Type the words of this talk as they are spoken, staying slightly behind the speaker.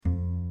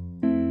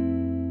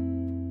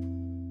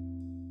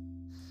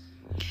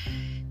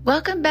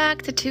Welcome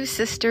back to Two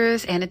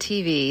Sisters and a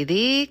TV,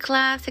 the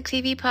classic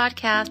TV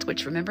podcast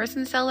which remembers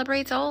and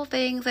celebrates all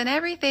things and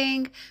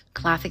everything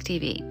classic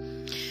TV.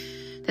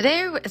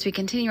 Today, as we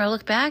continue our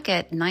look back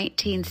at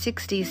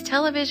 1960s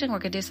television, we're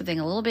going to do something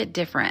a little bit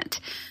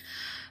different.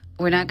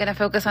 We're not going to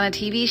focus on a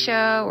TV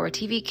show or a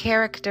TV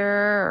character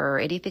or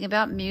anything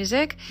about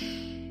music.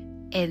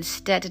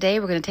 Instead, today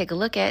we're going to take a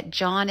look at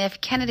John F.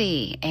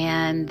 Kennedy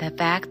and the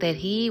fact that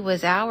he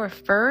was our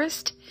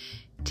first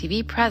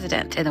TV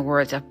president, in the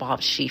words of Bob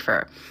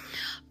Schieffer.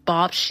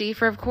 Bob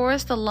Schieffer, of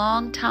course, the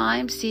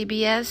longtime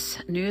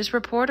CBS news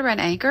reporter and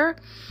anchor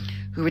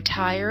who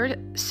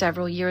retired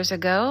several years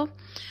ago,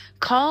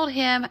 called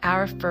him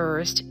our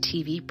first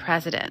TV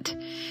president.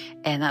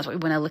 And that's what we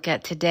want to look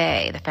at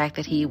today, the fact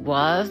that he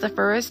was the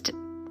first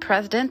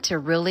president to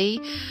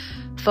really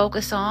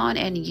focus on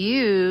and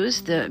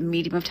use the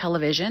medium of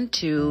television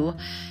to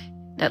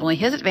not only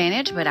his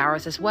advantage, but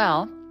ours as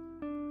well.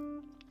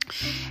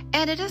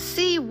 And to just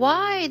see,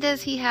 why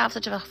does he have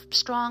such a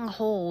strong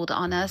hold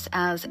on us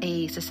as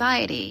a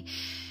society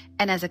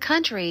and as a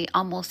country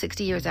almost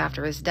 60 years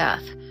after his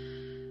death?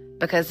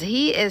 Because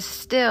he is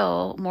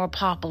still more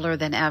popular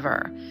than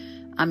ever.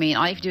 I mean,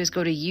 all you have to do is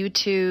go to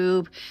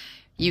YouTube.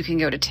 You can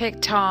go to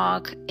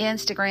TikTok,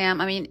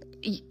 Instagram,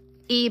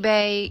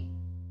 eBay,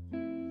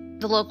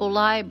 the local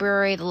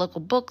library, the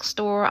local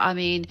bookstore.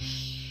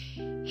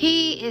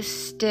 He is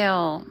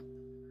still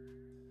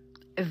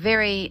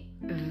very,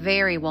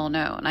 very well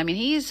known.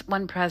 He's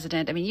one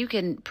president. You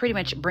can pretty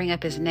much bring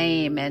up his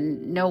name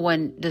and no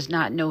one does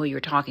not know who you're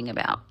talking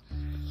about.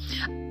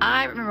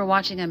 I remember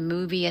watching a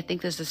movie, I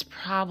think this is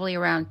probably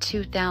around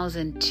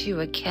 2002.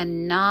 I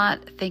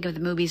cannot think of the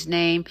movie's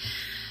name,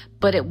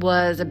 but it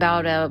was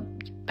about a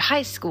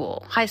high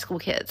school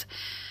kids.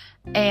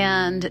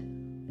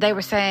 And they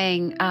were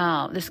saying,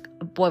 this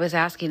boy was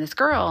asking this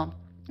girl,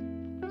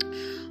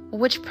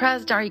 which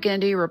president are you going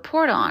to do your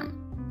report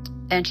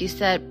on? And she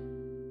said,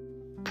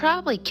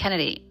 probably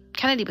Kennedy.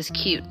 Kennedy was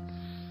cute.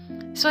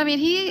 So,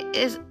 he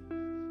is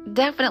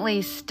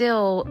definitely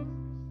still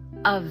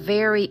a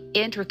very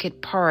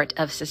intricate part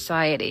of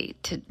society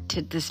to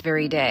this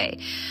very day.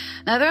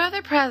 Now, there are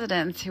other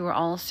presidents who are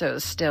also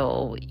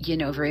still,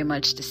 very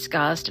much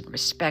discussed and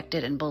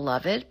respected and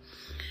beloved.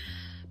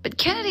 But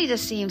Kennedy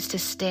just seems to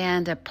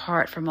stand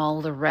apart from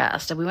all the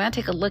rest. And we want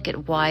to take a look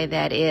at why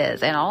that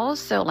is. And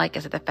also, like I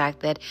said, the fact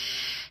that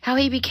how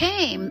he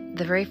became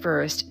the very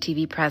first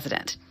TV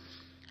president.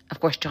 Of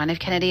course, John F.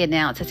 Kennedy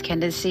announced his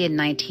candidacy in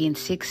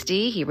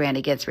 1960. He ran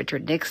against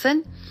Richard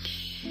Nixon.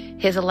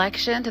 His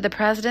election to the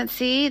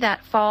presidency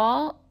that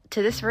fall,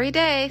 to this very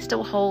day,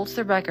 still holds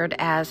the record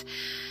as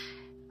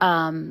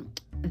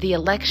the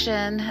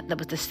election that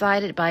was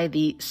decided by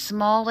the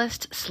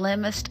smallest,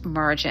 slimmest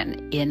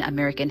margin in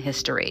American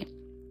history.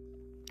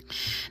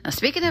 Now,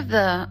 speaking of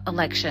the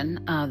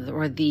election,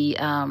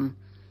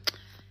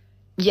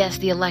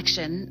 the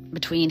election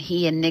between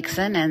he and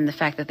Nixon and the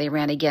fact that they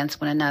ran against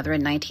one another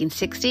in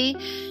 1960,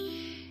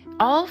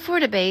 all four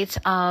debates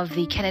of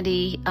the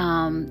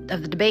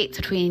debates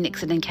between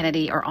Nixon and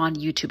Kennedy are on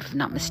YouTube, if I'm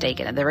not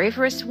mistaken. And the very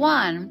first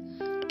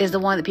one is the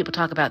one that people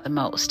talk about the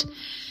most,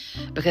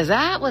 because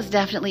that was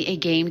definitely a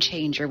game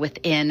changer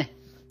within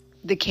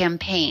the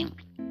campaign.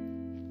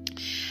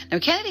 Now,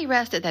 Kennedy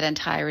rested that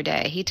entire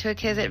day. He took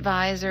his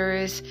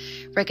advisors'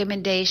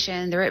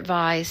 recommendation, their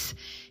advice,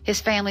 his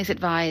family's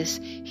advice.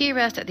 He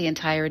rested the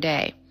entire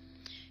day.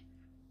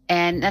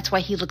 And that's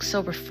why he looked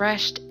so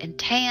refreshed and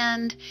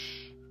tanned.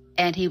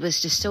 And he was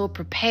just so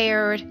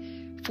prepared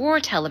for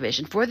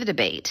television, for the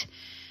debate,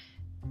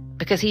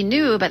 because he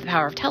knew about the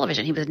power of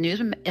television. He was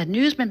a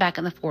newsman back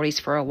in the 40s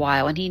for a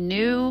while, and he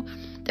knew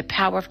the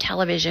power of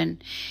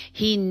television.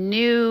 He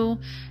knew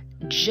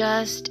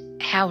just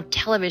how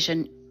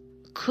television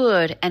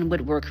could and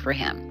would work for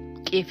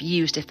him if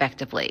used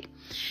effectively.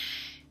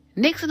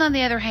 Nixon, on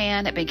the other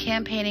hand, had been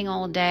campaigning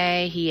all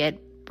day. He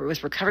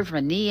was recovering from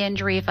a knee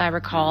injury, if I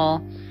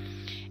recall,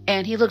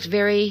 and he looked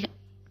very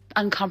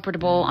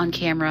uncomfortable on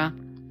camera.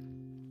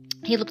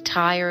 He looked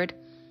tired.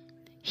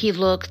 He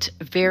looked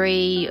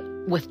very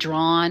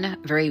withdrawn,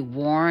 very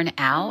worn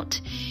out.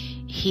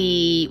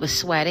 He was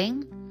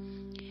sweating.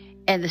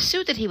 And the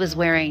suit that he was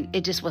wearing,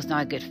 it just was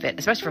not a good fit,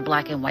 especially for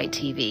black and white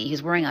TV. He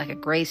was wearing like a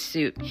gray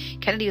suit.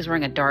 Kennedy was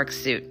wearing a dark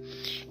suit.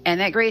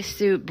 And that gray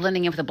suit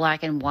blending in with the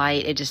black and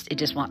white, it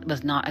just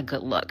was not a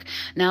good look.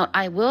 Now,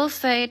 I will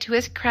say, to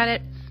his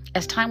credit,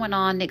 as time went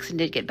on, Nixon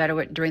did get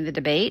better during the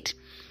debate,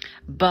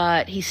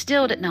 but he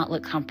still did not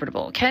look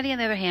comfortable. Kennedy, on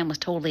the other hand, was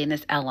totally in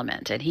his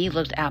element, and he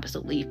looked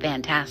absolutely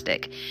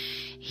fantastic.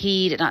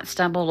 He did not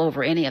stumble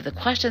over any of the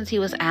questions he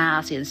was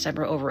asked. He didn't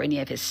stumble over any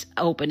of his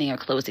opening or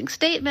closing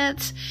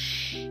statements.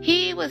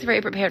 He was very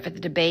prepared for the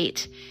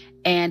debate,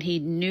 and he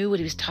knew what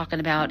he was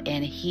talking about,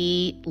 and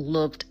he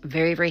looked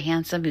very, very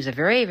handsome. He was a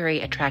very, very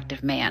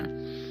attractive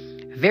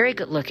man, very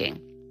good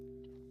looking.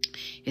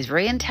 He was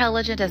very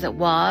intelligent as it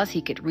was.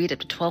 He could read up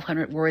to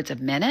 1,200 words a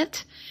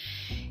minute.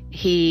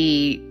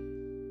 He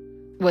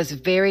was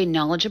very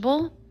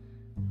knowledgeable,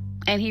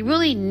 and he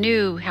really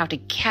knew how to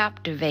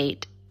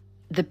captivate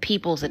the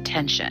people's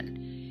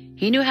attention.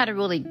 He knew how to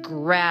really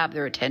grab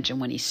their attention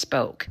when he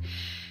spoke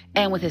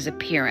and with his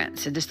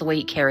appearance and just the way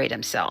he carried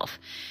himself.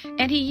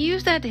 And he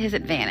used that to his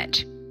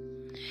advantage.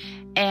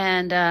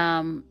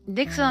 And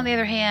Nixon, on the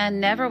other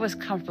hand, never was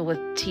comfortable with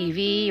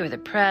TV or the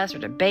press or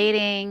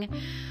debating.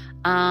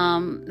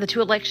 The two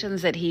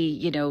elections that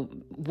he,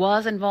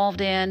 was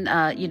involved in,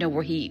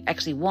 where he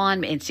actually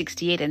won in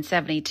 68 and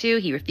 72,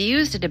 he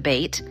refused to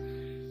debate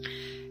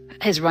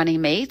his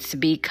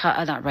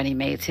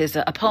his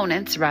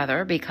opponents,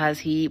 rather, because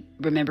he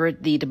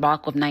remembered the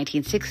debacle of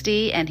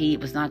 1960, and he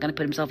was not going to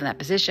put himself in that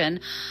position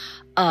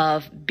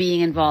of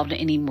being involved in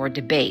any more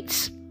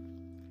debates.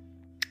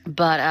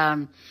 But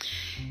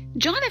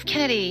John F.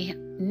 Kennedy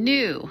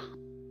knew,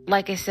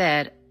 like I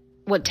said,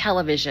 what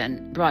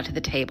television brought to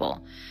the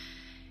table.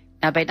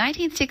 Now, by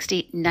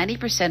 1960,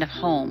 90% of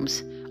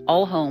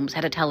all homes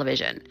had a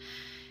television.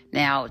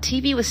 Now,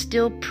 TV was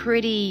still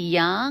pretty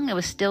young. It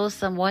was still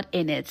somewhat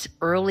in its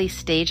early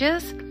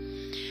stages.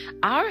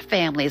 Our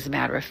family, as a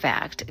matter of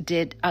fact,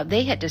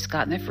 they had just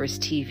gotten their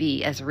first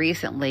TV as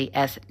recently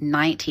as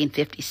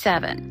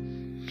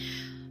 1957.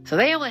 So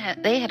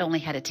they had only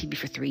had a TV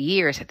for 3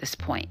 years at this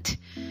point.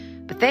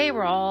 But they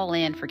were all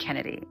in for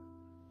Kennedy.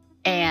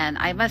 And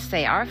I must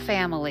say, our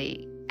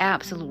family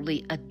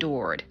absolutely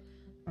adored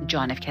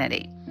John F.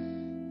 Kennedy.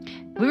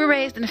 We were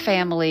raised in a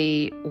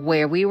family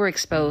where we were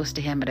exposed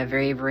to him at a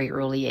very, very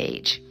early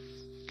age.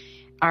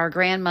 Our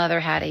grandmother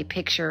had a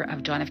picture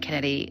of John F.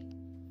 Kennedy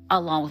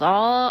along with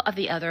all of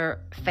the other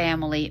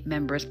family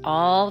members,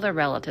 all the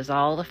relatives,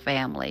 all the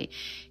family.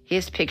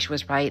 His picture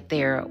was right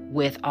there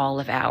with all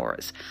of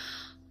ours,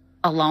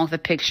 along with a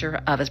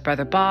picture of his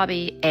brother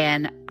Bobby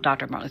and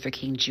Dr. Martin Luther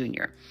King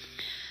Jr.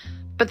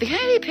 But the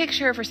Kennedy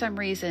picture, for some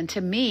reason,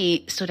 to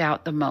me, stood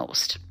out the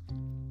most.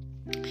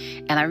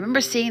 And I remember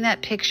seeing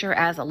that picture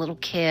as a little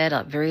kid,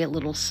 a very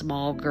little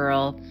small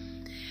girl.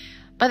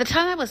 By the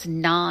time I was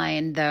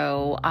 9,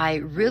 though, I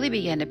really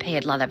began to pay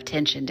a lot of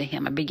attention to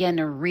him. I began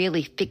to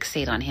really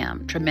fixate on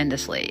him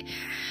tremendously.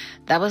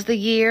 That was the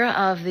year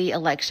of the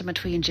election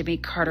between Jimmy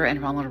Carter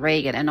and Ronald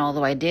Reagan. And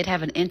although I did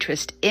have an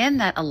interest in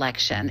that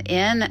election,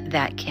 in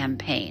that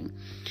campaign,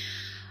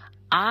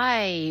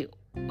 I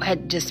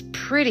had just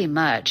pretty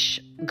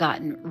much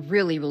gotten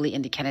really, really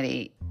into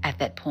Kennedy at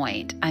that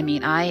point. I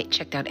mean, I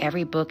checked out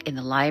every book in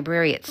the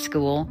library at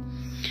school.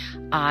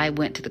 I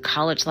went to the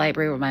college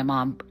library where my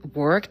mom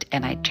worked,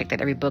 and I checked out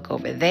every book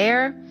over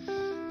there.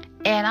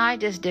 And I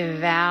just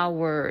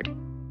devoured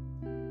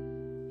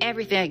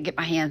everything I could get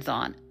my hands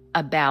on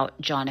about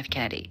John F.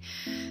 Kennedy.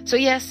 So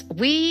yes,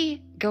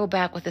 we go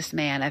back with this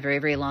man a very,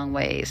 very long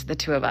ways, the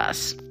two of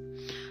us.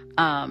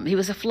 He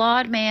was a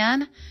flawed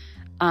man.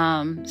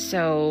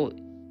 So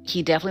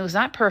he definitely was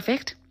not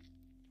perfect.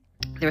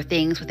 There were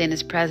things within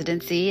his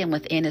presidency and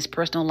within his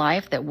personal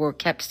life that were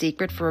kept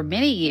secret for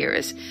many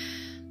years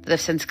that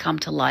have since come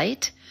to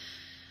light.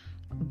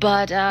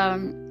 But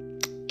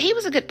he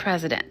was a good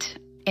president,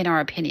 in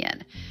our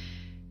opinion.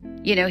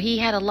 He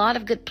had a lot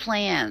of good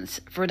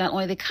plans for not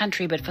only the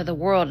country, but for the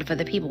world and for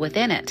the people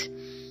within it.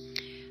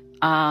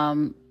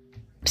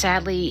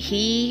 Sadly,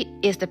 he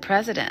is the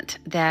president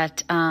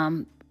that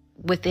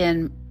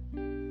within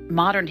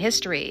modern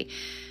history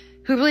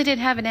who really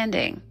didn't have an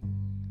ending.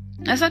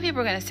 Now, some people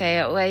are going to say,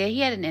 oh, well,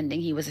 he had an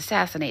ending. He was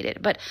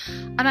assassinated. But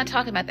I'm not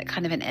talking about that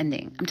kind of an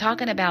ending. I'm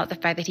talking about the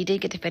fact that he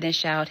didn't get to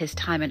finish out his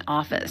time in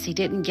office. He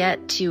didn't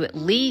get to at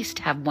least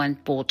have one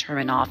full term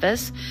in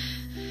office.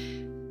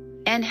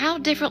 And how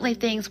differently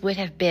things would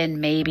have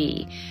been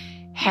maybe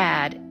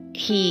had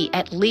he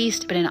at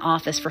least been in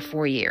office for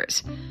 4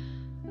 years.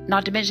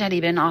 Not to mention had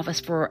he been in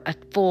office for a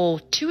full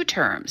 2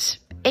 terms,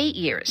 8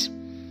 years.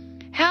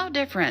 How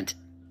different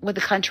would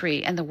the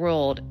country and the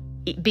world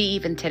be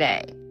even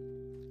today?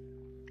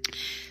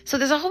 So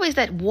there's always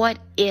that what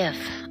if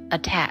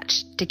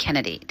attached to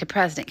Kennedy, to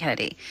President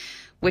Kennedy,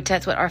 which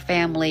that's what our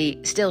family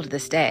still to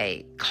this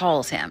day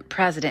calls him,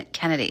 President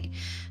Kennedy.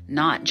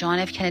 Not John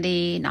F.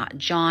 Kennedy, not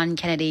John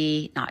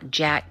Kennedy, not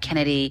Jack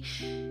Kennedy,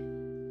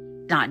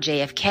 not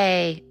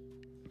JFK,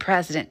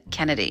 President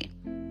Kennedy,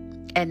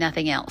 and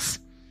nothing else.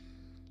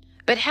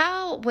 But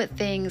how would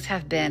things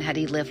have been had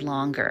he lived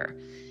longer?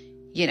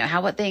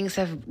 How would things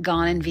have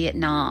gone in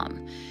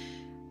Vietnam?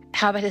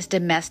 How about his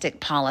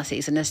domestic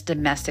policies and his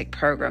domestic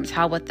programs?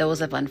 How would those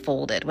have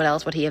unfolded? What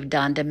else would he have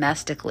done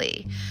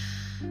domestically?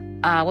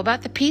 What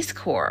about the Peace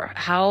Corps?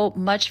 How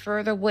much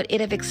further would it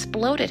have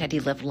exploded had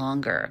he lived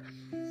longer?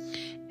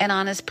 And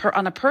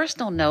on a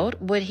personal note,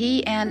 would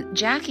he and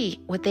Jackie,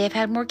 would they have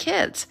had more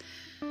kids?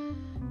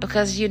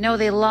 Because,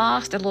 they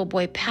lost their little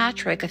boy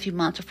Patrick a few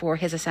months before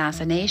his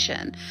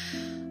assassination.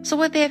 So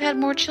would they have had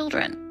more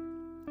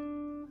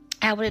children?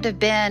 How would it have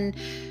been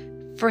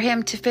for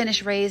him to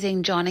finish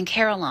raising John and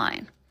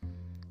Caroline?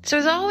 So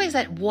there's always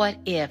that what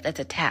if that's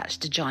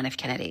attached to John F.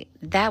 Kennedy.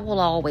 That will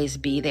always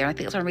be there. I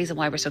think that's one reason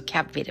why we're so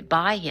captivated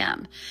by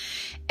him,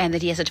 and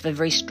that he has such a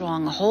very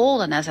strong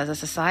hold on us as a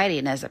society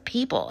and as a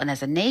people and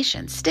as a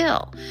nation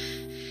still.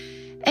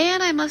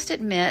 And I must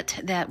admit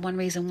that one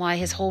reason why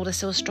his hold is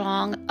so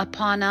strong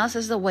upon us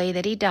is the way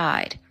that he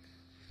died.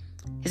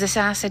 his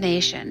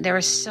assassination. There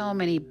are so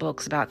many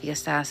books about the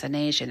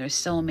assassination. There's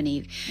so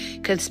many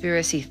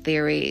conspiracy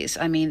theories.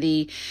 I mean,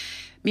 the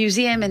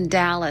museum in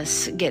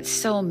Dallas gets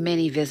so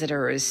many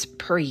visitors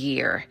per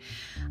year.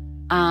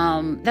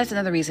 That's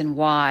another reason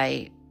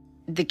why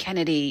the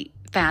Kennedy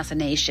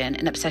fascination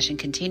and obsession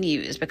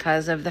continues,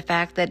 because of the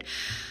fact that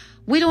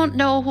we don't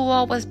know who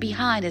all was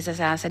behind his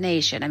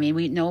assassination. I mean,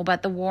 we know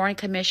about the Warren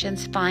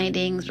Commission's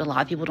findings, but a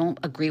lot of people don't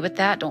agree with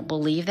that, don't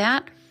believe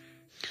that.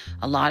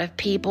 A lot of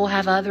people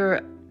have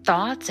other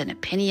thoughts and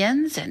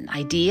opinions and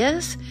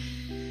ideas.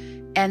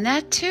 And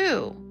that,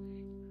 too,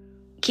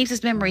 keeps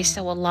his memory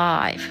so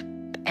alive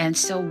and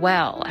so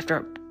well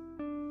after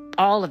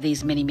all of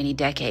these many, many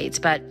decades.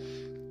 But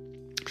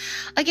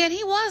again,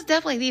 he was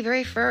definitely the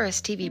very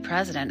first TV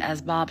president,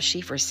 as Bob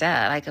Schieffer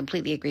said. I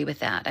completely agree with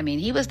that. I mean,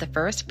 he was the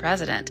first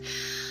president,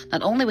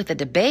 not only with the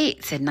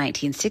debates in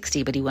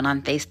 1960, but he went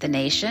on Face the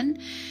Nation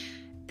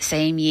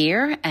same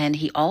year. And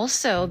he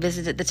also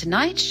visited The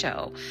Tonight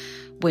Show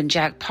when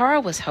Jack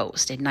Paar was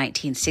host in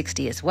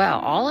 1960 as well.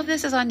 All of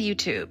this is on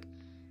YouTube.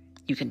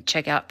 You can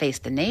check out Face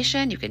the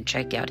Nation. You can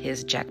check out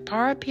his Jack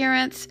Paar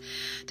appearance,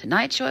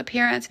 Tonight Show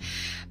appearance.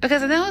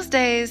 Because in those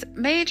days,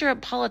 major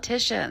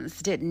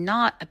politicians did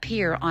not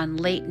appear on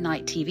late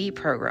night TV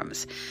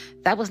programs.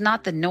 That was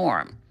not the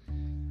norm.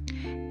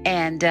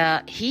 And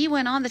he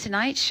went on The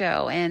Tonight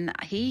Show, and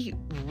he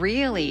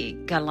really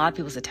got a lot of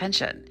people's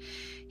attention.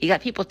 He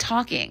got people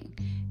talking,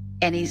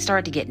 and he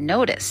started to get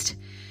noticed.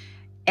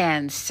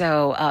 And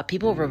so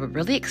people were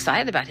really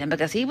excited about him,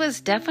 because he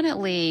was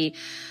definitely...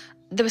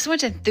 There was so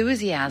much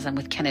enthusiasm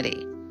with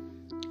Kennedy.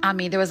 I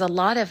mean, there was a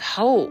lot of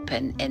hope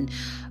and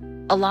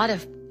a lot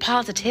of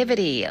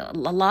positivity, a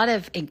lot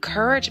of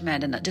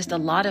encouragement, and just a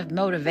lot of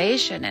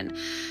motivation and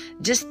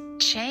just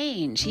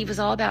change. He was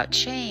all about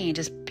change.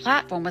 His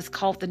platform was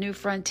called The New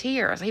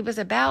Frontier. So he was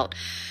about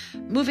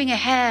moving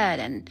ahead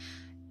and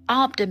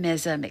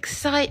optimism,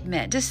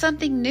 excitement, just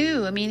something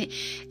new. I mean,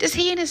 just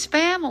he and his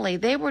family,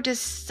 they were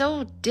just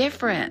so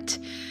different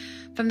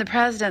from the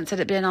presidents that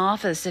had been in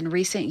office in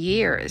recent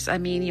years. I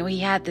mean, he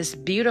had this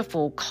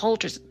beautiful,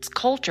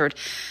 cultured,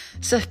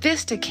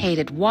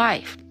 sophisticated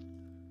wife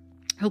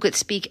who could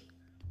speak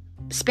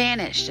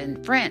Spanish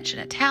and French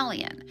and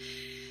Italian.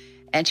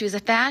 And she was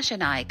a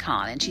fashion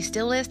icon, and she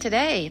still is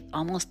today,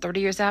 almost 30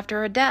 years after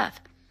her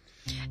death.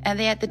 And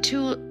they had the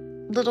two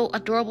little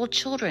adorable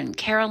children,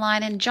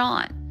 Caroline and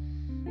John.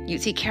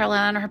 You'd see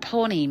Caroline on her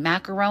pony,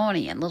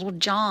 Macaroni, and little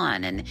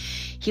John, and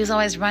he was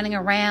always running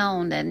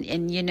around, and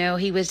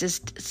he was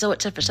just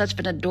such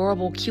an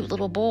adorable, cute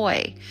little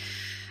boy.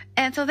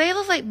 And so they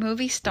looked like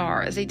movie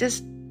stars. They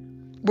just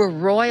were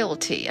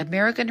royalty,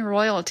 American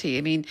royalty.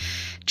 I mean,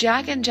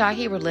 Jack and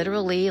Jackie were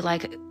literally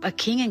like a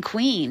king and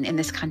queen in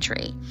this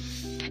country.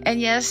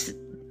 And yes,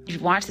 you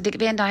watch the Dick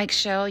Van Dyke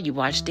Show, you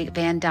watch Dick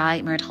Van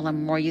Dyke, Mary Tyler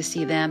Moore, you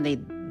see them. They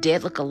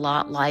did look a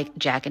lot like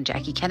Jack and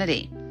Jackie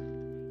Kennedy.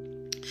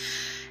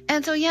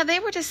 And so, yeah, they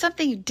were just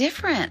something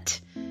different,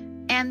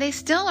 and they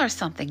still are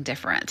something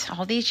different.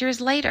 All these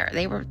years later,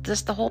 they were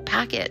just the whole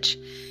package.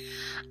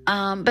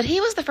 But he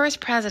was the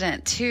first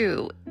president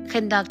to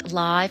conduct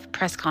live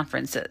press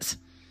conferences.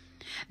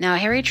 Now,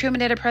 Harry Truman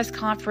did a press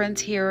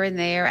conference here and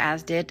there,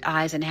 as did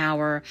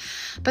Eisenhower,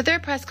 but their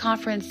press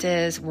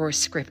conferences were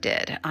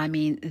scripted. I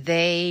mean,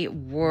 they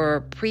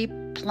were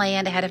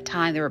pre-planned ahead of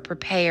time. They were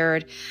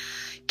prepared.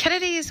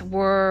 Kennedy's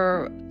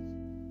were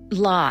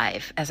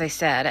live, as I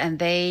said, and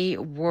they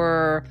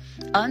were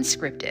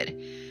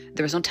unscripted.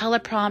 There was no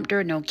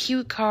teleprompter, no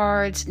cue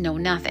cards, no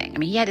nothing. I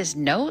mean, he had his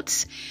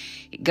notes.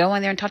 He'd go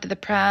in there and talk to the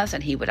press,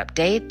 and he would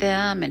update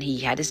them, and he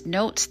had his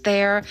notes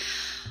there.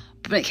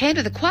 But when it came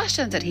to the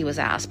questions that he was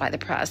asked by the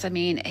press, I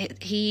mean,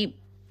 he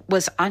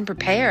was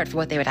unprepared for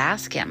what they would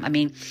ask him. I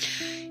mean,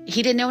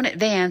 he didn't know in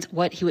advance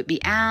what he would be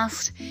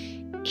asked.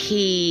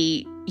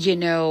 He,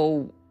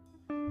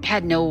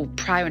 had no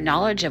prior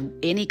knowledge of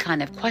any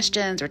kind of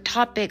questions or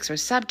topics or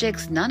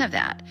subjects, none of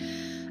that.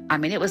 I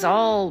mean, it was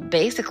all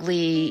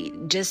basically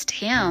just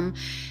him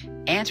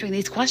answering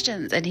these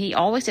questions, and he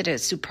always did a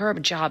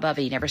superb job of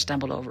it. He never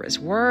stumbled over his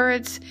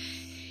words.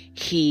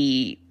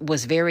 He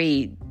was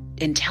very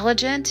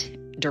intelligent,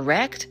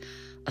 direct,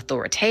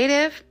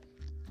 authoritative.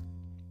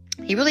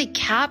 He really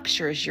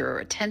captures your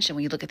attention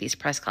when you look at these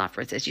press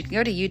conferences. You can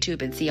go to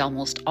YouTube and see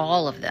almost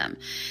all of them.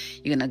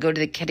 You're going to go to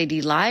the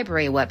Kennedy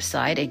Library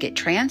website and get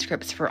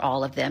transcripts for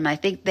all of them. I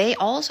think they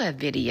also have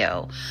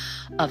video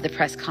of the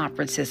press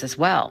conferences as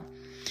well.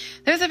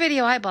 There's a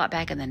video I bought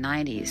back in the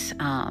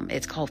 90s.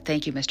 It's called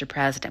Thank You, Mr.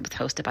 President. It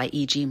was hosted by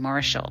E.G.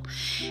 Marshall.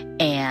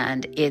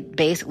 And it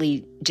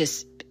basically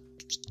just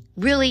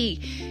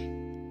really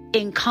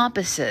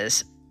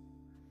encompasses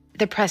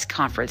the press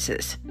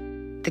conferences,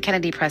 the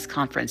Kennedy press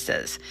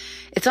conferences.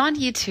 It's on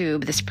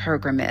YouTube, this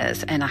program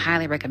is, and I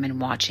highly recommend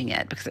watching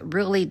it because it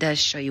really does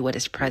show you what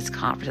his press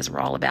conferences were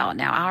all about.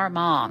 Now, our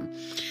mom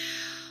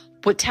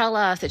would tell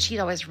us that she'd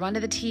always run to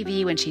the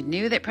TV when she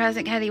knew that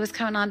President Kennedy was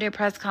coming on to a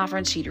press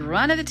conference. She'd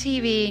run to the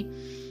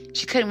TV.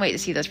 She couldn't wait to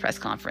see those press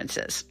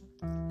conferences.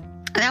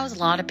 And that was a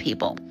lot of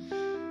people.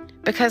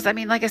 Because, I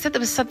mean, like I said, there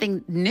was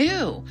something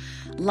new.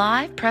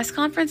 Live press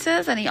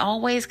conferences, and he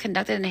always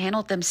conducted and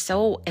handled them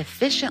so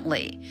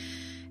efficiently.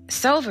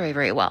 So very,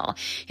 very well.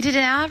 He did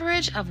an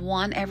average of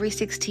one every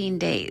 16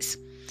 days.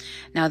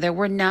 Now, there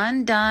were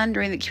none done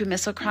during the Cuban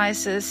Missile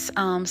Crisis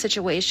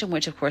situation,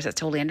 which, of course, that's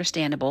totally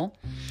understandable.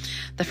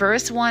 The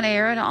first one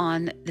aired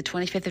on the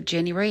 25th of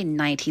January,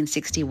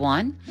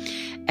 1961.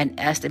 An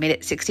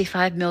estimated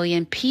 65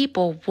 million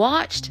people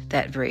watched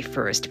that very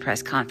first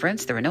press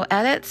conference. There were no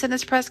edits in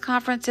his press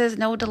conferences,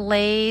 no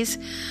delays.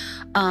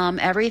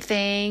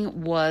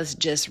 Everything was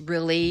just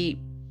really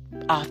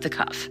off the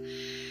cuff.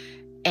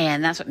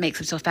 And that's what makes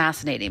him so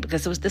fascinating,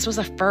 because this was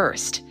a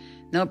first.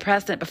 No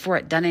president before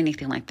had done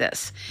anything like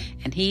this.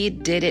 And he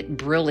did it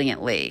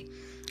brilliantly.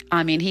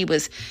 I mean, he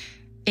was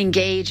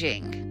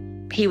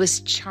engaging. He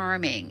was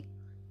charming,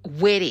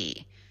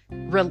 witty,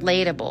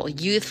 relatable,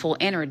 youthful,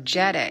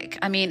 energetic.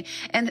 I mean,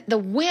 and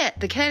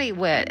the Kennedy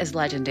wit is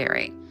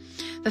legendary.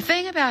 The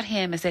thing about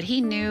him is that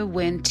he knew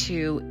when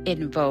to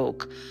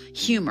invoke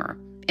humor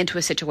into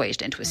a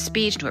situation, into a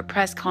speech, into a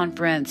press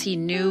conference. He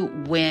knew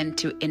when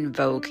to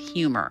invoke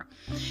humor.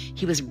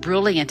 He was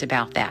brilliant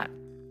about that.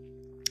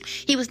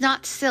 He was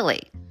not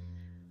silly.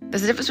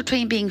 There's a difference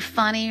between being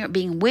funny or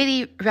being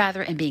witty,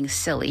 rather, and being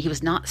silly. He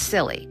was not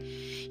silly.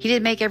 He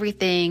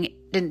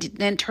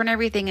didn't turn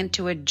everything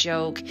into a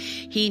joke.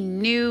 He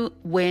knew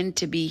when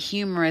to be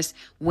humorous,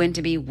 when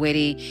to be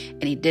witty,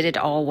 and he did it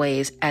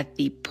always at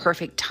the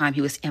perfect time.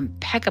 He was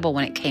impeccable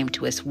when it came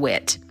to his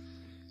wit.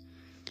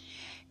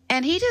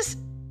 And he just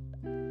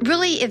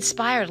really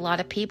inspired a lot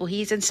of people.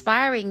 He's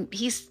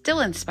still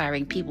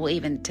inspiring people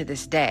even to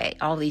this day,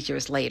 all these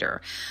years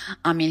later.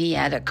 I mean, he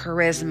had a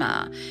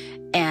charisma,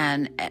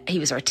 and he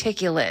was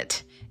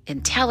articulate,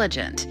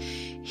 intelligent.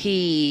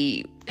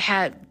 He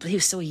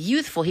was so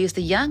youthful. He was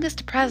the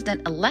youngest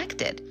president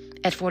elected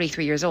at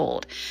 43 years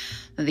old.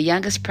 The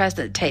youngest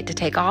president to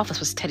take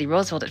office was Teddy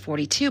Roosevelt at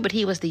 42, but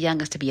he was the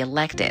youngest to be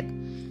elected.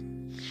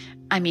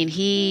 I mean,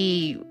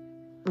 he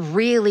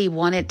really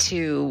wanted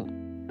to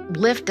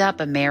lift up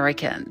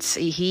Americans.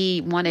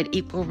 He wanted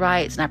equal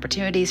rights and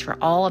opportunities for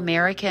all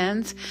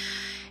Americans.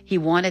 He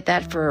wanted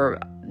that for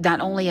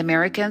not only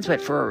Americans,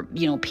 but for,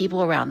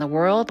 people around the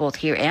world, both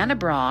here and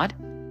abroad.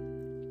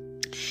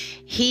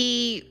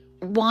 He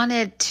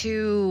wanted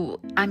to,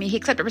 he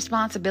accepted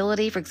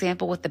responsibility, for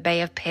example, with the Bay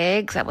of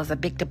Pigs. That was a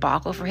big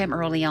debacle for him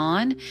early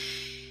on.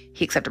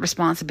 He accepted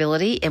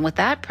responsibility. And with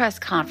that press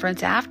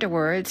conference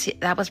afterwards,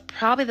 that was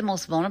probably the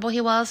most vulnerable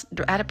he was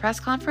at a press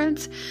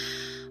conference.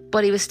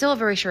 But he was still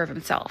very sure of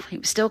himself. He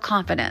was still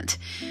confident.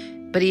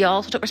 But he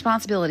also took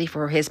responsibility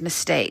for his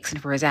mistakes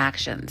and for his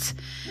actions.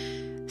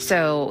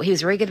 So he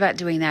was very good about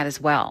doing that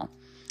as well.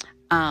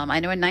 I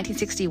know in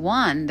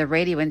 1961, the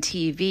Radio and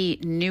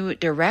TV New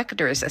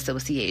Directors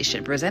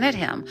Association presented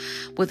him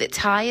with its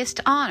highest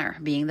honor,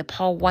 being the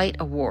Paul White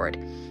Award,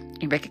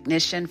 in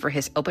recognition for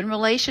his open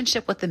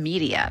relationship with the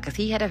media, because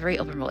he had a very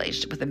open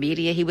relationship with the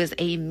media. He was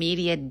a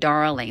media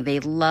darling. They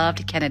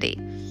loved Kennedy.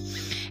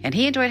 And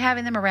he enjoyed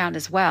having them around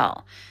as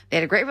well. They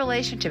had a great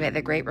relationship. They had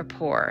a great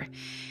rapport.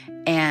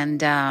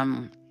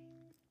 And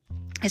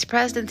his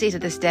presidency to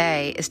this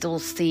day is still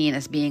seen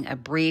as being a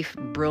brief,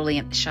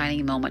 brilliant,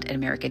 shining moment in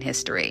American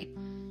history.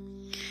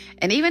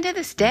 And even to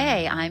this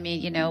day,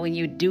 when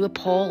you do a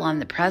poll on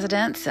the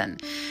presidents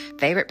and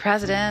favorite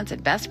presidents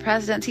and best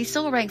presidents, he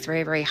still ranks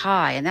very, very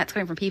high. And that's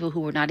coming from people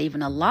who were not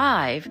even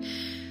alive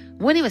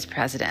when he was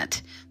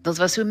president. Those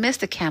of us who missed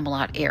the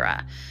Camelot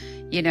era.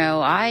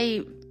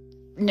 I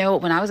know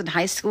when I was in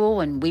high school,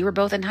 and we were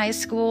both in high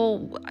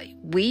school,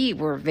 we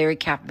were very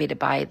captivated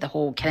by the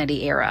whole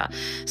Kennedy era.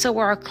 So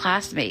were our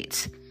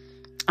classmates.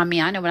 I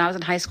know when I was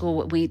in high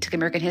school, we took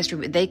American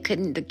history.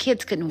 The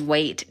kids couldn't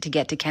wait to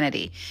get to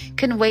Kennedy.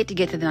 Couldn't wait to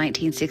get to the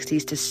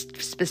 1960s to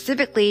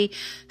specifically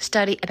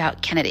study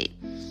about Kennedy.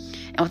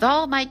 And with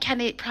all my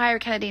prior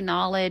Kennedy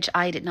knowledge,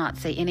 I did not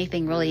say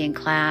anything really in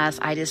class.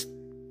 I just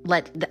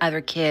let the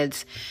other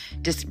kids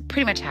just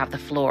pretty much have the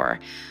floor.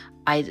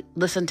 I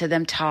listened to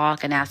them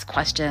talk and ask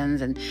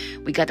questions, and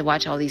we got to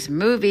watch all these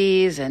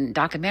movies and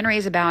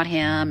documentaries about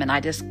him. And I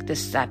just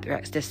sat there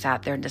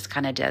and just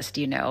kind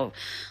of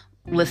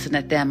listen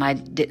at them. I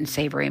didn't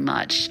say very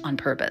much on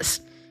purpose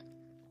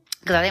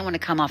because I didn't want to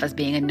come off as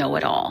being a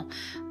know-it-all.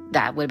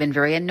 That would have been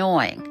very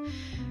annoying.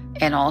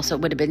 And also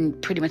it would have been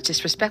pretty much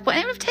disrespectful.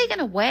 And it would have taken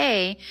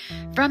away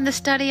from the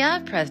study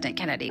of President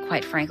Kennedy,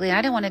 quite frankly. And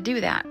I didn't want to do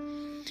that.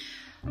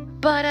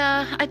 But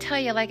I tell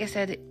you, like I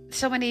said,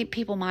 so many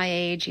people my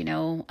age,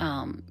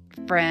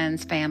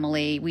 friends,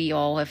 family, we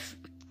all have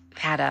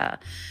had an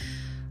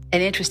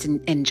interest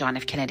in John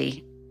F.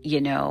 Kennedy.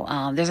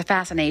 There's a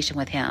fascination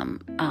with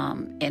him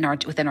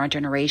within our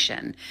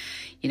generation.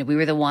 We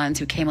were the ones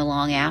who came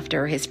along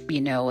after his,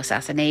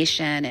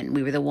 assassination, and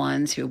we were the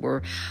ones who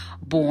were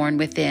born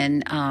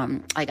within,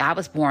 I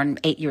was born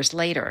 8 years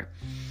later.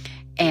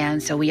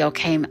 And so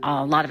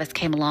a lot of us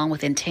came along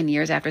within 10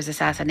 years after his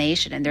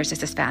assassination, and there's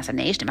just this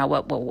fascination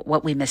about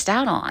what we missed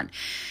out on.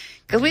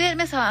 Because we didn't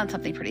miss out on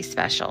something pretty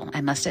special,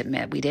 I must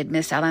admit. We did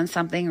miss out on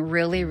something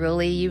really,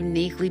 really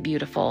uniquely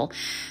beautiful,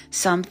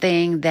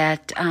 something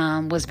that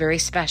was very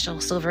special,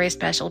 still very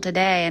special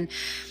today. And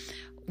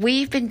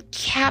we've been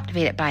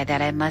captivated by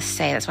that, I must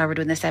say. That's why we're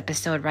doing this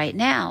episode right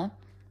now.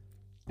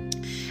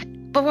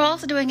 But we're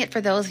also doing it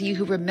for those of you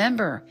who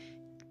remember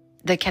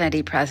the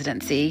Kennedy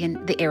presidency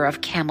and the era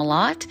of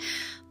Camelot,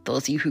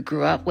 those of you who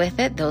grew up with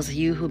it, those of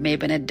you who may have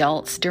been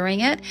adults during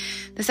it.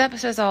 This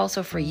episode is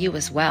also for you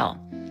as well.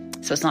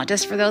 So it's not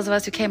just for those of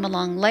us who came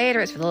along later,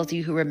 it's for those of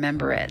you who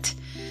remember it.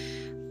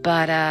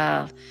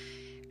 But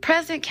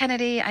President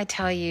Kennedy, I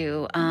tell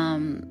you,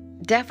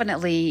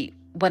 definitely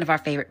one of our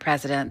favorite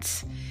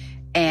presidents.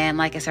 And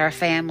like I said, our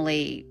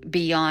family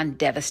beyond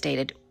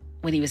devastated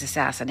when he was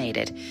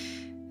assassinated.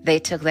 They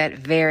took that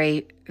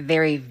very,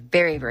 very,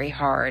 very, very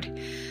hard.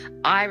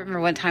 I remember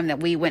one time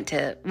that we went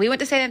to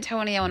San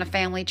Antonio on a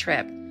family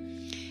trip,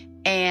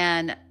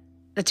 and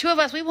the two of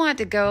us, we wanted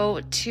to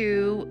go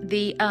to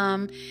the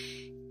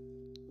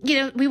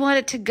we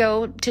wanted to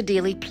go to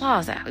Dealey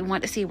Plaza. We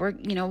wanted to see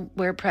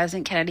where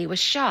President Kennedy was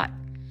shot.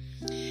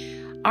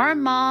 Our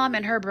mom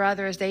and her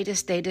brothers, they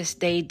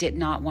did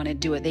not want to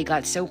do it. They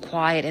got so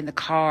quiet in the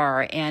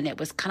car, and it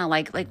was kind of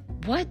like,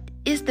 what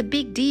is the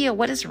big deal?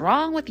 What is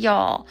wrong with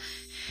y'all?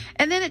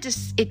 And then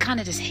it kind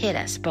of just hit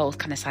us both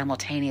kind of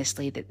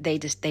simultaneously that they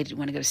didn't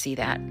want to go see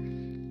that.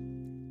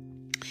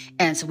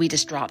 And so we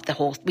just dropped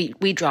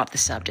we dropped the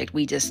subject.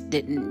 We just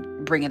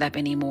didn't bring it up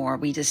anymore.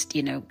 We just,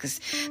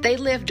 because they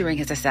lived during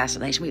his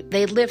assassination.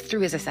 They lived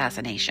through his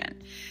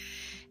assassination,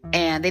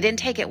 and they didn't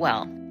take it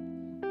well.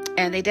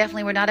 And they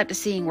definitely were not up to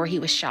seeing where he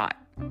was shot.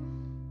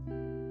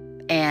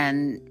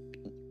 And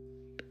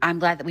I'm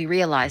glad that we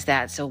realized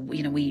that. So,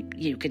 we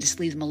could just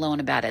leave them alone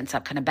about it and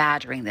stop kind of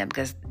badgering them,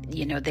 because,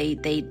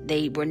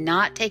 they were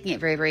not taking it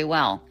very, very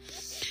well.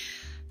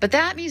 But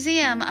that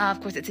museum,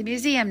 of course, it's a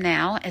museum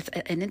now. It's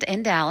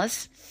in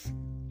Dallas.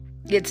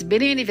 It's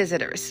many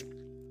visitors.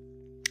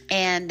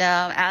 And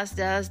as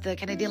does the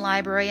Kennedy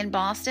Library in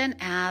Boston,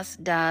 as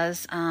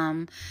does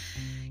John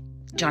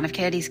F.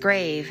 Kennedy's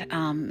grave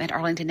at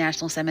Arlington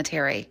National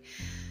Cemetery.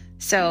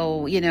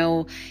 So,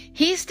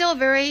 he's still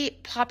very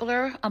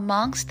popular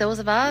amongst those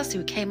of us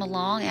who came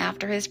along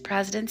after his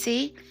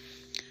presidency.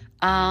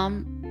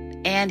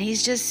 And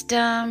he's just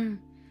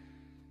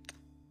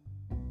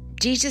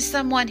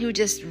someone who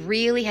just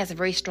really has a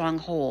very strong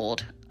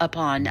hold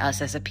upon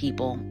us as a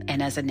people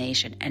and as a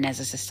nation and as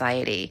a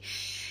society.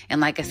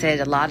 And like I said,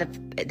 a lot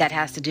of that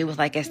has to do with,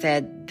 like I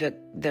said,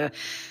 the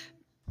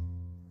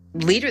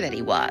leader that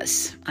he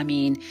was. I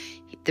mean,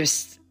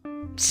 there's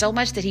so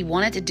much that he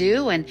wanted to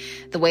do, and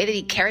the way that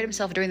he carried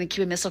himself during the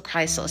Cuban Missile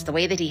Crisis, the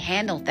way that he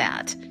handled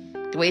that,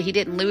 the way he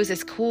didn't lose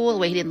his cool, the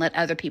way he didn't let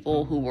other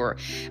people who were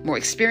more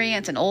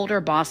experienced and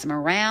older boss him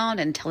around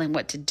and tell him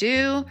what to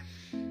do,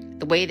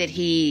 the way that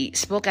he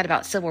spoke out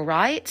about civil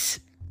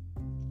rights. A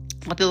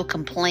lot of people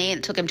complained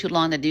it took him too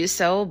long to do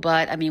so,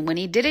 but I mean, when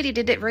he did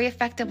it very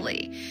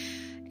effectively.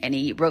 And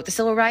he wrote the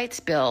Civil Rights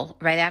Bill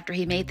right after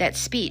he made that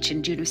speech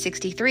in June of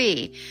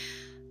 1963,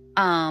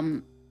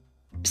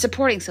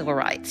 supporting civil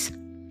rights.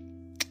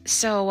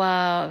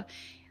 So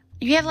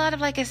you had a lot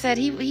of, like I said,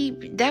 he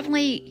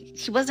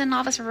wasn't in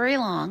office for very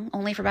long,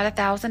 only for about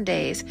 1,000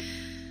 days.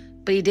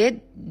 But he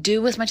did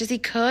do as much as he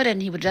could,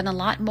 and he would have done a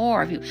lot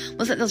more. If you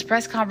listen to those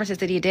press conferences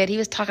that he did, he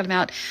was talking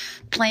about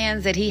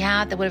plans that he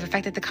had that would have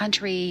affected the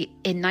country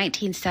in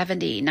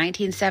 1970,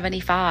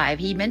 1975.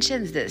 He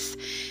mentions this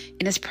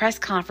in his press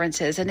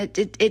conferences, and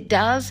it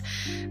does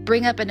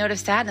bring up a note of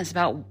sadness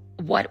about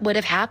what would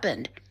have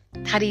happened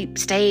had he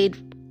stayed,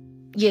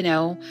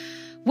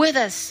 with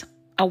us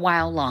a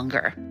while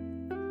longer.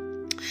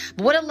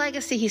 But what a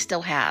legacy he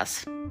still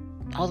has.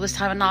 All of his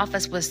time in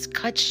office was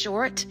cut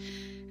short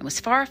and was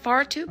far,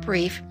 far too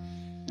brief.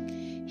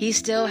 He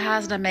still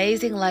has an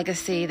amazing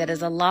legacy that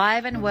is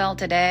alive and well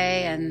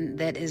today, and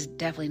that is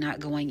definitely not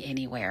going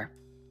anywhere.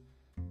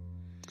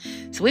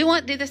 So we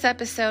want to do this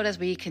episode as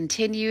we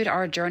continued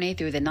our journey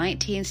through the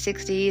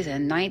 1960s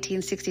and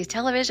 1960s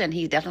television.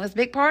 He definitely was a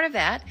big part of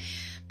that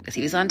because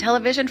he was on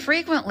television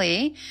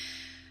frequently.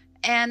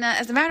 And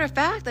as a matter of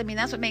fact, I mean,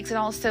 that's what makes it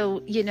all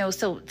so,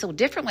 so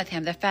different with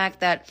him. The fact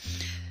that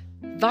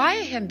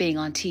via him being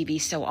on TV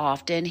so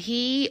often,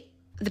 the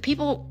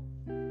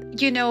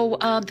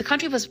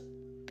country was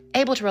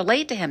able to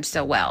relate to him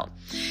so well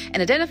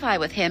and identify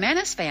with him and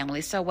his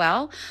family so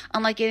well,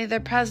 unlike any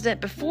other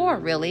president before,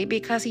 really,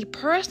 because he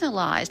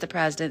personalized the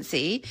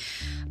presidency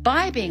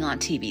by being on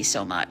TV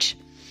so much.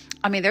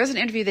 I mean, there's an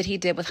interview that he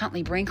did with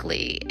Huntley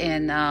Brinkley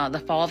in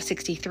the fall of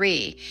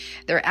 1963.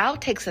 There are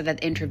outtakes of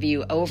that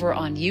interview over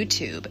on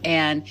YouTube,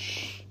 and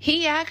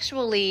he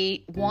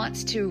actually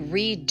wanted to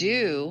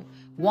redo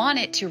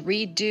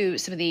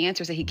some of the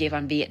answers that he gave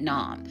on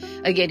Vietnam.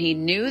 Again, he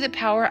knew the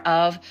power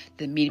of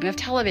the medium of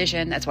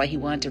television. That's why he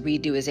wanted to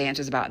redo his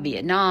answers about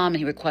Vietnam, and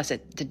he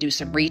requested to do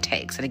some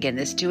retakes. And again,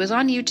 this too is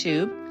on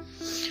YouTube.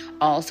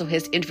 Also,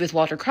 his interview with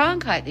Walter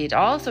Cronkite that he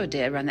also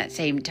did around that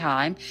same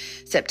time,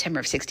 September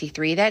of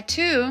 1963, that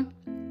too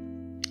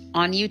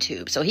on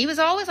YouTube. So he was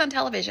always on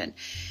television.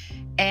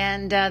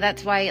 And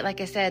that's why, like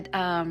I said,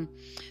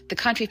 the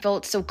country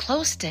felt so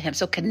close to him,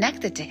 so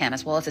connected to him,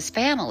 as well as his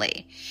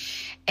family.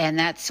 And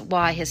that's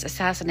why his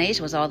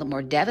assassination was all the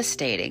more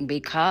devastating,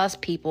 because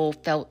people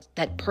felt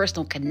that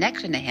personal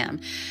connection to him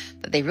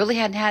that they really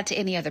hadn't had to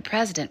any other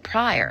president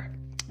prior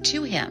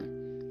to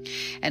him.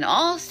 And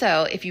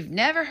also, if you've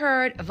never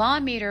heard,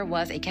 Von Meter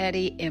was a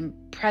Kennedy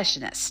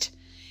impressionist.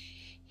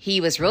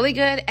 He was really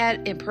good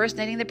at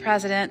impersonating the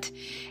president,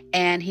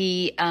 and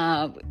he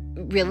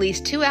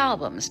released 2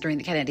 albums during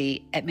the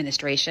Kennedy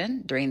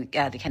administration, during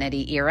the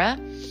Kennedy era.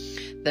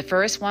 The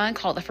first one,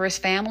 called The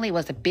First Family,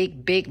 was a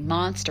big, big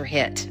monster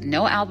hit.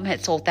 No album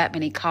had sold that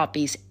many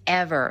copies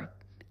ever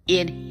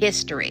in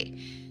history.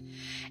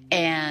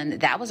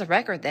 And that was a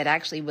record that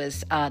actually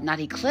was not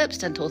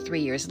eclipsed until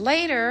 3 years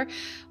later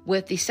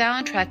with the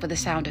soundtrack for The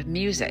Sound of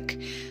Music.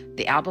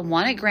 The album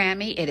won a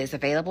Grammy. It is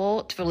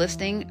available for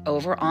listening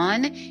over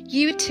on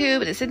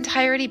YouTube in its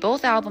entirety.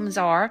 Both albums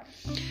are.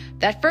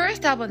 That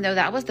first album, though,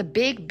 that was the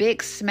big,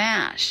 big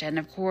smash. And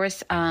of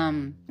course,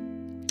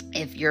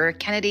 if you're a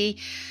Kennedy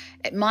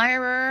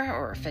admirer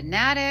or a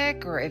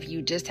fanatic, or if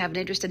you just have an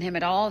interest in him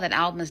at all, that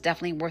album is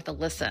definitely worth a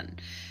listen,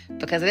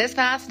 because it is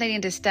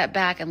fascinating to step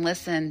back and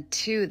listen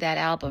to that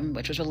album,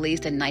 which was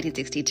released in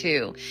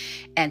 1962,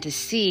 and to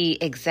see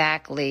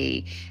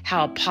exactly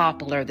how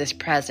popular this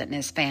president and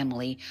his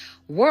family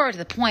were, to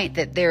the point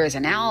that there is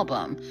an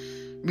album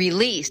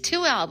released,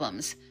 2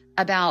 albums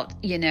about,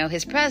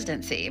 his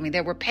presidency. I mean,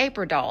 there were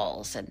paper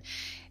dolls, and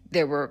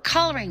there were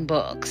coloring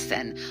books,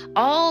 and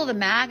all the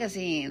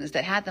magazines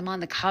that had them on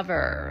the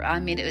cover.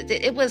 I mean,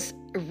 it was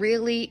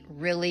really,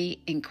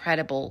 really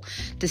incredible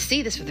to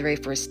see this for the very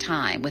first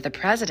time with a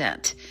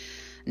president,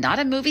 not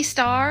a movie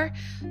star,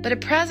 but a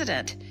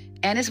president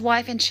and his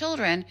wife and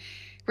children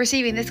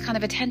receiving this kind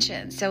of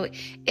attention. So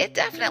it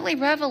definitely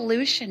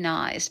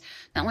revolutionized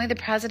not only the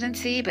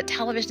presidency, but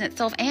television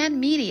itself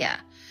and media.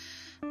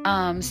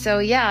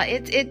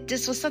 It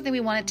just was something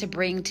we wanted to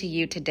bring to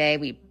you today.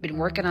 We've been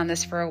working on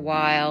this for a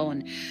while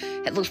and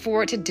had looked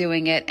forward to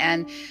doing it.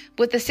 And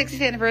with the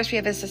 60th anniversary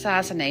of his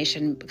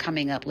assassination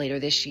coming up later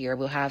this year,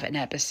 we'll have an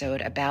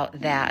episode about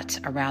that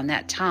around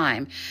that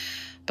time,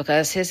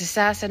 because his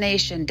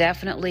assassination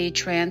definitely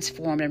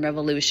transformed and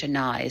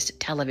revolutionized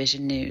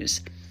television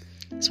news.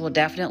 So we'll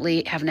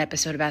definitely have an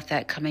episode about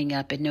that coming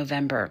up in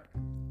November.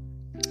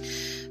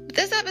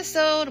 This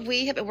episode,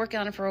 we have been working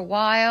on it for a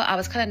while. I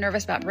was kind of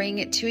nervous about bringing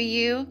it to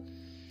you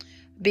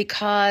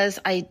because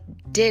I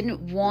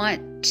didn't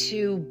want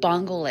to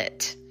bungle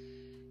it.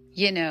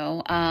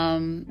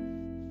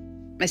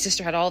 My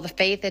sister had all the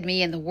faith in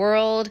me in the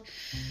world.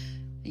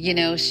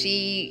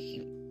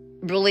 She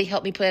really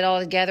helped me put it all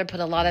together, put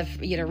a lot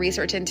of,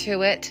 research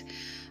into it.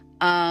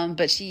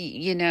 But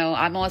she,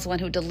 I'm always the one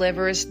who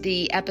delivers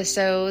the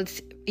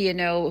episodes,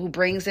 who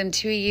brings them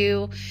to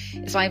you.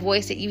 It's my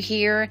voice that you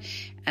hear.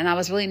 And I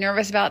was really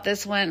nervous about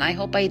this one. I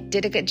hope I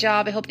did a good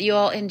job. I hope that you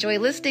all enjoy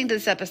listening to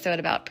this episode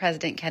about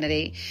President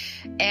Kennedy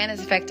and his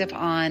effect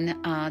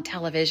on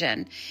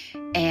television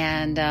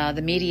and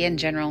the media in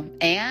general,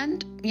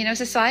 and,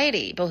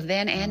 society, both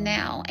then and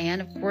now,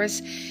 and of course,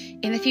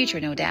 in the future,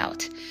 no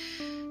doubt.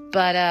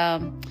 But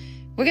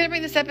we're going to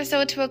bring this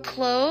episode to a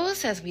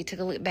close as we took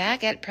a look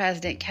back at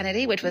President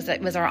Kennedy, which was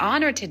our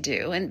honor to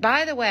do. And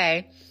by the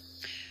way,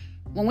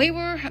 when we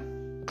were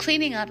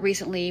cleaning up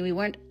recently, we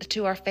went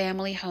to our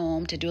family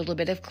home to do a little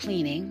bit of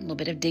cleaning, a little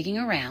bit of digging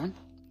around.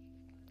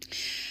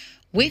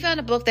 We found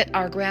a book that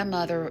our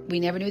grandmother, we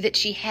never knew that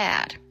she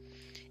had.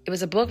 It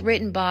was a book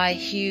written by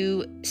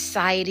Hugh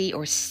Sidey,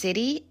 or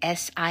Sidey,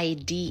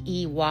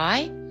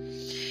 S-I-D-E-Y.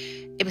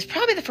 It was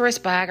probably the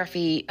first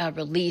biography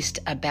released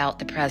about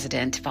the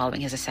president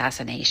following his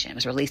assassination. It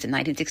was released in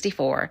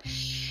 1964.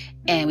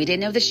 And we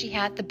didn't know that she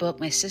had the book.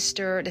 My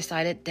sister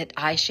decided that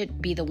I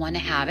should be the one to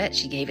have it.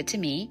 She gave it to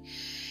me.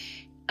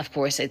 Of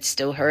course, it's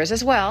still hers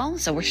as well,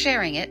 so we're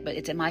sharing it, but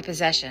it's in my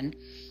possession.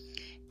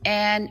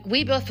 And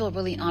we both feel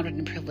really honored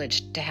and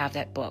privileged to have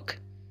that book.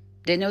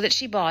 Didn't know that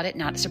she bought it,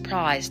 not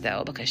surprised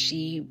though, because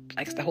she,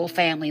 like the whole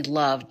family,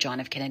 loved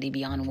John F. Kennedy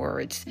beyond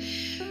words,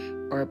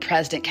 or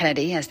President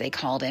Kennedy, as they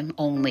called him,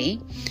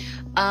 only.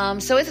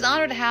 So it's an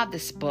honor to have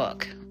this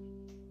book.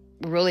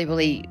 Really,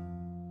 really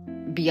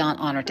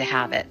beyond honored to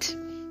have it,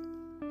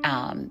 in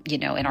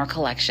our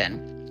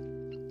collection.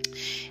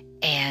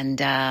 And,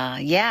 like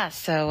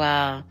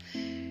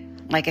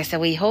I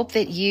said, we hope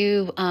that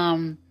you,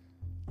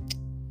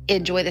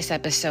 enjoy this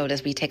episode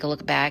as we took a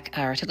look back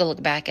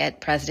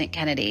at President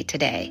Kennedy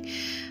today.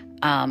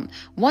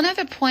 One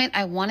other point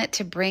I wanted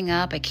to bring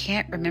up, I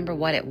can't remember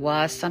what it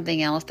was,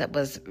 something else that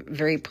was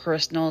very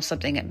personal,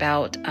 something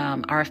about,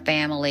 our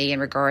family in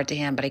regard to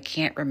him, but I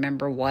can't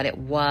remember what it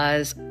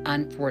was.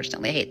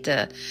 Unfortunately, I hate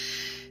to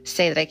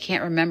say that I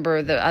can't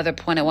remember the other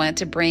point I wanted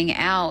to bring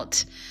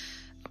out.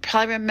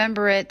 Probably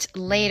remember it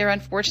later,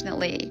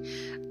 unfortunately.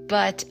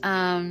 But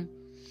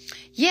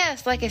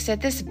yes, like I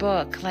said,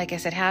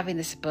 having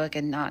this book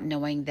and not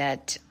knowing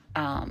that,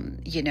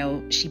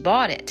 she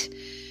bought it,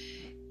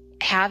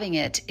 having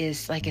it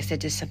is, like I said,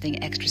 just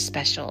something extra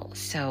special.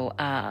 So,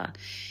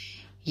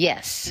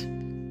 yes,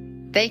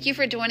 Thank you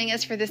for joining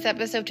us for this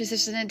episode of Two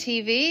Sisters in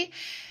TV.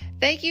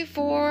 Thank you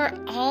for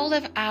all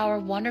of our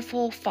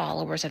wonderful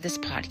followers of this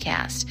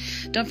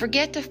podcast. Don't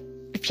forget to,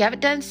 if you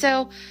haven't done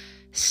so,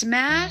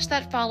 smash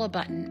that follow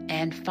button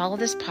and follow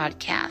this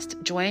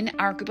podcast. Join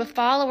our group of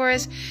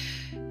followers,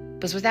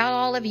 because without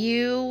all of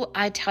you,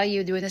 I tell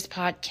you, doing this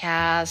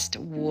podcast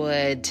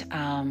would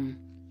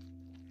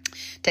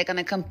take on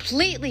a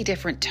completely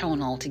different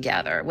tone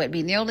altogether. It wouldn't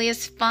be nearly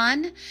as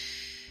fun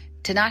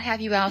to not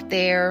have you out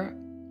there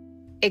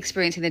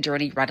experiencing the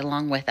journey right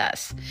along with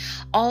us.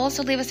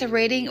 Also, leave us a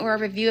rating or a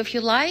review if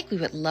you like. We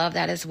would love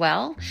that as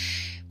well.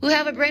 We'll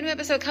have a brand new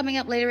episode coming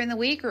up later in the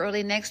week or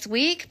early next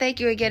week. Thank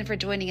you again for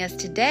joining us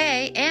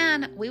today,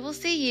 and we will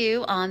see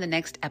you on the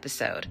next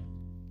episode.